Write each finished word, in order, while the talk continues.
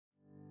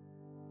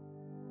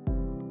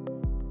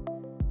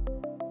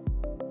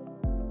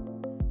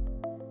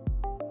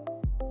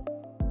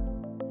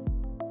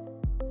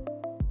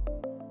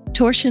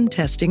Torsion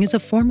testing is a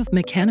form of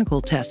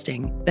mechanical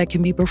testing that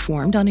can be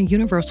performed on a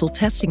universal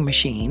testing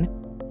machine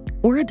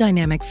or a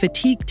dynamic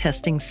fatigue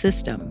testing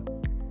system.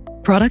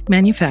 Product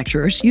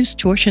manufacturers use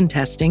torsion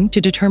testing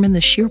to determine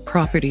the shear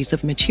properties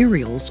of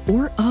materials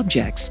or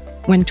objects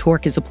when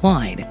torque is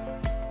applied.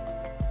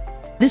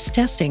 This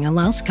testing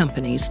allows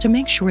companies to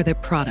make sure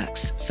that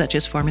products, such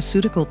as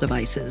pharmaceutical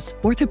devices,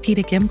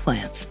 orthopedic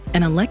implants,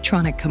 and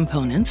electronic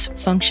components,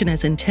 function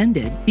as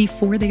intended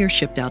before they are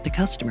shipped out to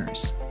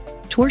customers.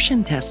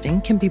 Torsion testing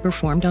can be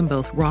performed on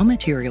both raw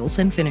materials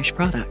and finished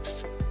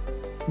products.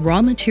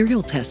 Raw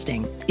material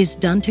testing is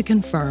done to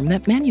confirm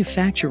that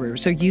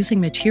manufacturers are using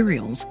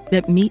materials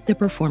that meet the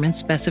performance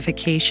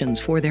specifications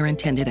for their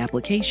intended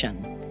application.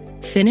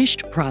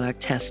 Finished product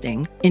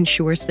testing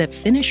ensures that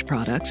finished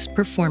products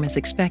perform as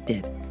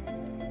expected.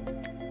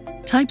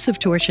 Types of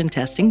torsion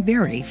testing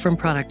vary from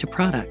product to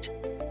product,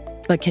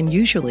 but can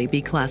usually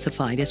be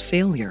classified as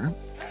failure,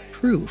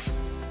 proof,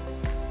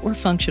 or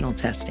functional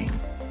testing.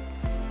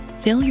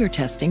 Failure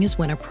testing is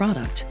when a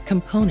product,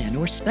 component,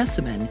 or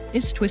specimen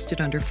is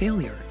twisted under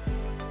failure.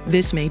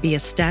 This may be a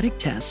static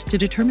test to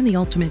determine the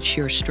ultimate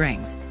shear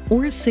strength,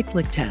 or a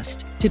cyclic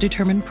test to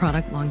determine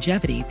product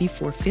longevity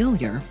before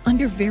failure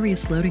under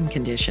various loading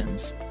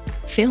conditions.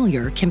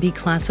 Failure can be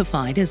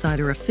classified as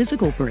either a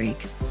physical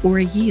break or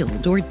a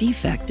yield or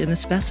defect in the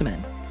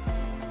specimen.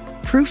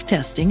 Proof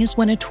testing is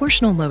when a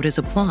torsional load is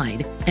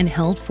applied and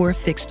held for a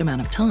fixed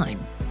amount of time.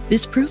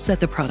 This proves that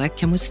the product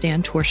can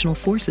withstand torsional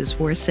forces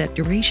for a set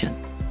duration.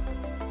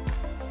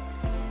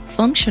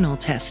 Functional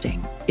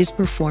testing is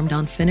performed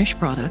on finished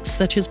products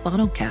such as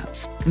bottle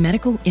caps,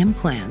 medical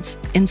implants,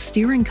 and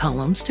steering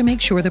columns to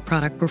make sure the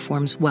product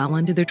performs well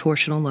under the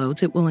torsional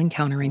loads it will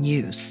encounter in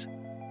use.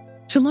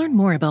 To learn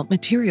more about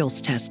materials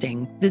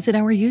testing, visit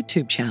our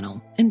YouTube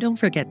channel and don't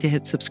forget to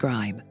hit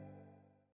subscribe.